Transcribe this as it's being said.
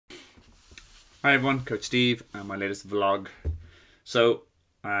Hi everyone, Coach Steve and my latest vlog. So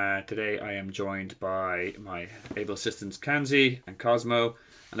today I am joined by my able assistants Kanzi and Cosmo,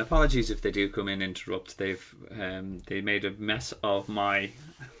 and apologies if they do come in and interrupt. They made a mess of my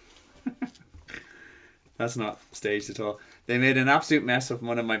that's not staged at all. They made an absolute mess of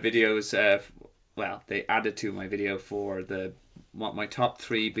one of my videos. Well, they added to my video for what my top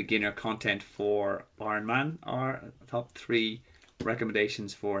 3 beginner content for Ironman are. Top 3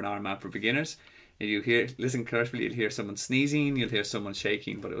 recommendations for an Ironman for beginners. If you listen carefully, you'll hear someone sneezing, you'll hear someone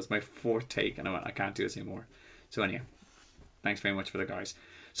shaking, but it was my fourth take and I went, I can't do this anymore. So anyhow, thanks very much for the guys.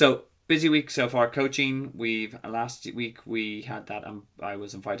 So busy week so far coaching. Last week we had that I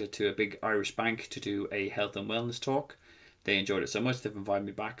was invited to a big Irish bank to do a health and wellness talk. They enjoyed it so much they've invited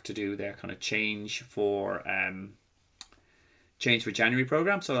me back to do their kind of change for January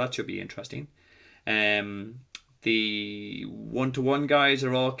program, so that should be interesting. The one-to-one guys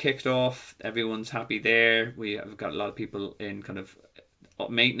are all kicked off. Everyone's happy there. We have got a lot of people in kind of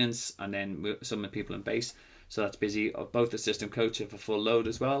maintenance and then some people in base. So that's busy. Both the system coach have a full load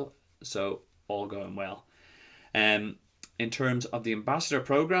as well. So all going well. In terms of the ambassador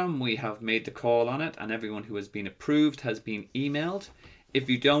program, we have made the call on it and everyone who has been approved has been emailed. If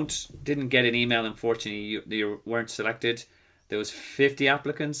you didn't get an email, unfortunately, you weren't selected. There was 50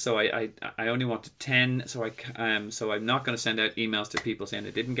 applicants, so I only wanted 10. So I'm not going to send out emails to people saying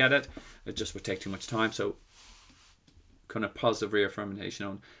they didn't get it. It just would take too much time. So kind of positive reaffirmation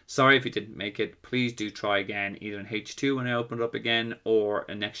on. Sorry if you didn't make it. Please do try again, either in H2 when I open it up again, or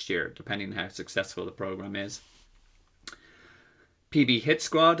in next year, depending on how successful the program is. PB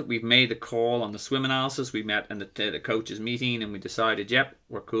HitSquad, we've made the call on the swim analysis. We met in the coaches meeting and we decided, yep,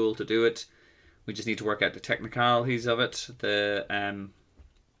 we're cool to do it. We just need to work out the technicalities of it.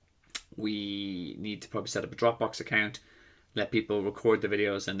 We need to probably set up a Dropbox account, let people record the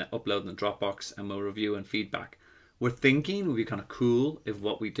videos and upload them to Dropbox, and we'll review and feedback. We're thinking it would be kind of cool if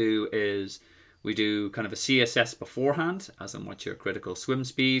what we do is we do kind of a CSS beforehand, as in what's your critical swim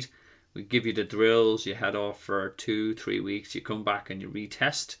speed. We give you the drills, you head off for 2-3 weeks, you come back and you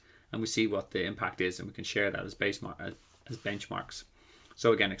retest, and we see what the impact is, and we can share that as benchmarks.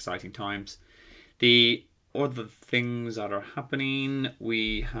 So again, exciting times. The other things that are happening,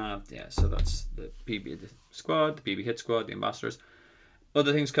 we have, so that's the PB squad, the PB HitSquad, the ambassadors.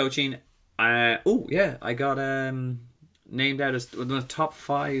 Other things coaching, I got named out as one of the top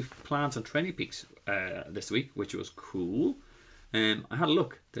 5 plans on Training Peaks this week, which was cool. I had a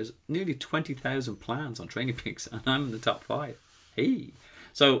look. There's nearly 20,000 plans on Training Peaks, and I'm in the top 5. Hey!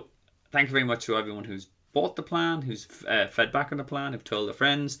 So thank you very much to everyone who's bought the plan, who's fed back on the plan, who've told their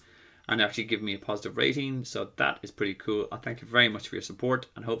friends, and actually give me a positive rating. So that is pretty cool. I thank you very much for your support,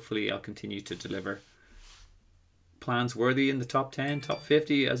 and hopefully I'll continue to deliver plans worthy in the top 10, top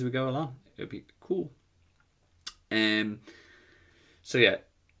 50 as we go along. It'd be cool. So yeah,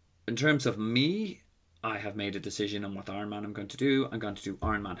 in terms of me, I have made a decision on what Ironman I'm going to do. I'm going to do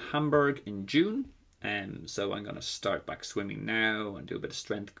Ironman Hamburg in June. So I'm going to start back swimming now and do a bit of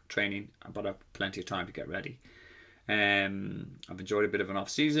strength training, but I've plenty of time to get ready. I've enjoyed a bit of an off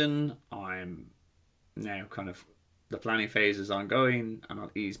season. I'm now kind of, the planning phase is ongoing and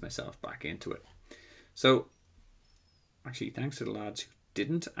I'll ease myself back into it. So actually, thanks to the lads who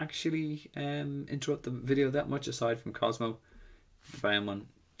didn't actually interrupt the video that much, aside from Cosmo. The Bayern one,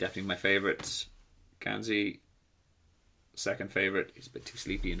 definitely my favourite. Kanzi, second favourite. He's a bit too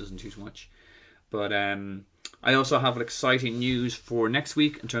sleepy and doesn't choose much. But I also have exciting news for next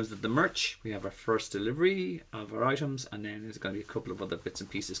week in terms of the merch. We have our first delivery of our items, and then there's going to be a couple of other bits and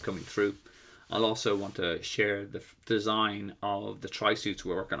pieces coming through. I'll also want to share the design of the tri-suits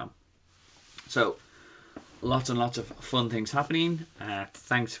we're working on. So lots and lots of fun things happening.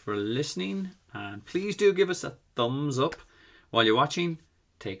 Thanks for listening, and please do give us a thumbs up while you're watching.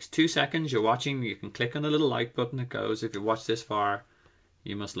 Takes 2 seconds. You're watching, you can click on the little like button. It goes, if you watch this far,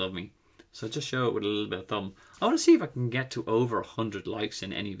 you must love me. So just show it with a little bit of thumb. I want to see if I can get to over 100 likes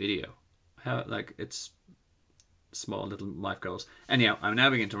in any video. It's small little life goals. Anyhow, I'm now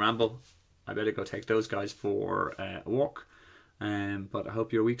beginning to ramble. I better go take those guys for a walk. But I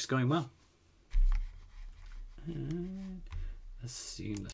hope your week's going well. Let's see.